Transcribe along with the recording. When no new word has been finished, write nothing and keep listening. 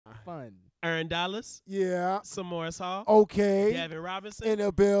fun. Earn Dollars. Yeah. Samoris Hall. Okay. Devin Robinson. In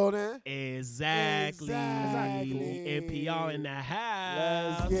the building. Exactly. NPR in the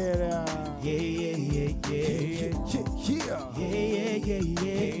house. Let's get it. Yeah.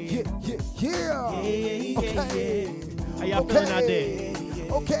 Okay. How y'all feeling out there?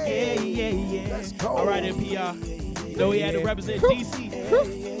 Okay. Let's go. All right, NPR. Know we had to represent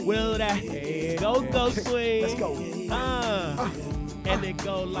DC. Will that go swing? Let's go. And it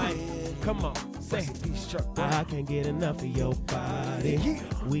go like, come on, say I can't get enough of your body.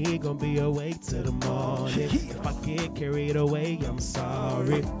 We ain't gonna be awake till the morning. If I get carried away, I'm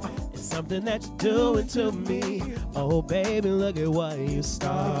sorry. It's something that you're doing to me. Oh, baby, look at what you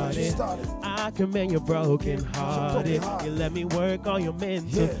started. I commend your broken hearted. You let me work on your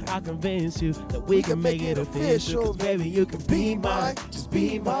mental. I convince you that we can make it official. 'Cause baby, you can be mine. Just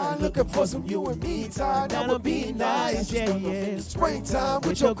be mine. Looking for some you and me time. That'll be nice. Yeah. Springtime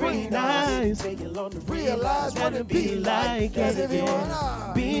With your green eyes. Take it long to realize what it be like. As if you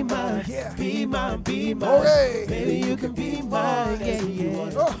wanna be mine. Be mine. Be mine. Okay. Baby, you can be mine. Yeah.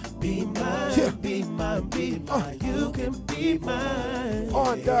 Be mine. Be mine. Be mine. You can be mine.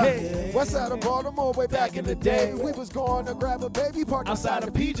 On the west side of Baltimore, way back in the day, we was going to grab a baby park Outside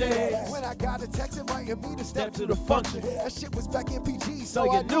of PJ's. When I got a text inviting me to step to the function, that shit was back in PG, So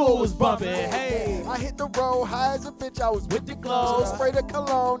you knew it was bumping. Hey, I hit the road high as a bitch. I was with the clothes, spray the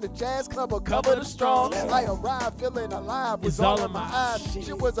cologne, the jazz club will cover the strong. I arrived feeling alive, was It's all all in my in my eyes.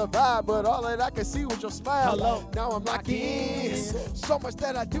 Shit was a vibe, but all that I could see was your smile. Hello. Now I'm locked in, so much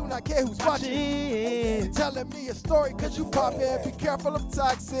that I do not care who's watching. Telling me a story, cause you pop in. Be careful, I'm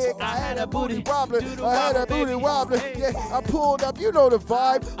toxic. I had a booty wobbler. I had a booty wobbler. Yeah, I pulled up, you know the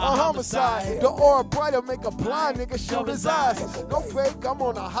vibe. A homicide. The aura brighter, make a blind nigga shoot his eyes. No fake, I'm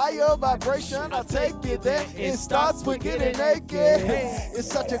on a higher vibration. I take it there. It starts with getting naked.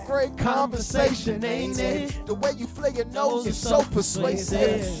 It's such a great conversation, ain't it? The way you flay your nose is so persuasive.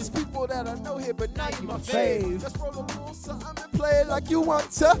 There's people that I know here, but now you my fave. Let's roll a little something and play it like you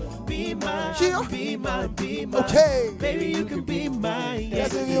want to. Be mine. Yeah. Be mine. Be mine. Okay. Baby, you can be mine.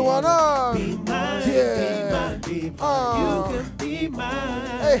 Yes, if you wanna. Be mine. Yeah. Be mine. Be mine. You can be mine.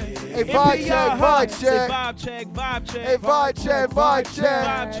 Hey, vibe check, vibe check. Vibe check, vibe check. Hey, vibe check, vibe check.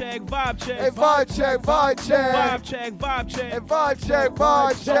 Vibe check, vibe check. Hey, vibe check, vibe check. Vibe check, vibe check. Hey, vibe check,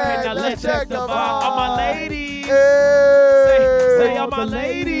 vibe check. Okay, now let's check the vibe. All my ladies. Hey. Say all my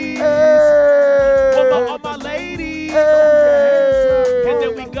ladies. Hey. All my ladies. Hey. And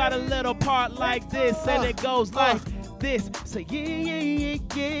then we got a little part like this, and it goes like this. Say yeah.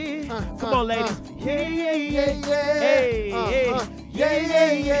 Come on, ladies. Yeah. Hey, hey. Yeah.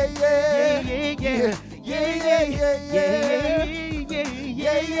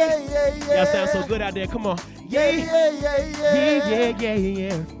 Y'all sound so good out there. Come on. Yeah.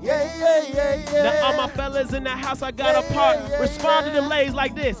 Now all my fellas in the house, I got a part. Respond to the ladies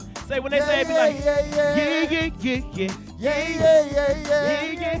like this. Say when they say it, be like yeah.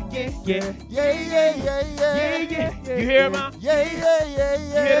 You hear them out? You hear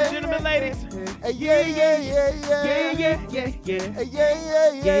them gentlemen, ladies?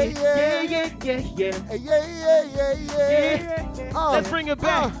 Let's bring it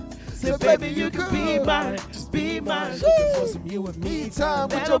back. Say, baby, you can be mine. Just be mine. Looking for some you and me time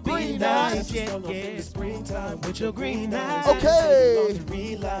with your green eyes. Yeah. Springtime with your green eyes. Okay. What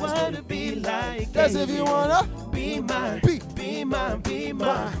it be like. That's if you wanna be mine. Be mine. Be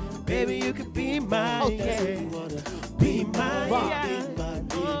mine. Baby, you can be mine. Okay. Be mine.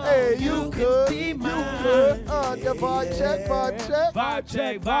 Hey, you could. Be mine. The vibe check, vibe check. Vibe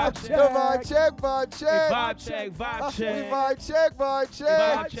check, vibe check. The vibe check, vibe check. Vibe check, vibe We check. vibe check, vibe check.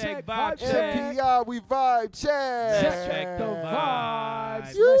 Vibe check, vibe check. NPR, we vibe check. Let's check the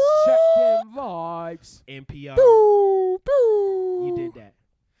vibes. Let's check them vibes. NPR. Boo, boo. You did that.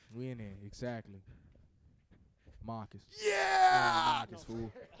 We in there, exactly. Marcus. Yeah. Marcus,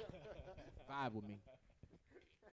 fool. Vibe with me.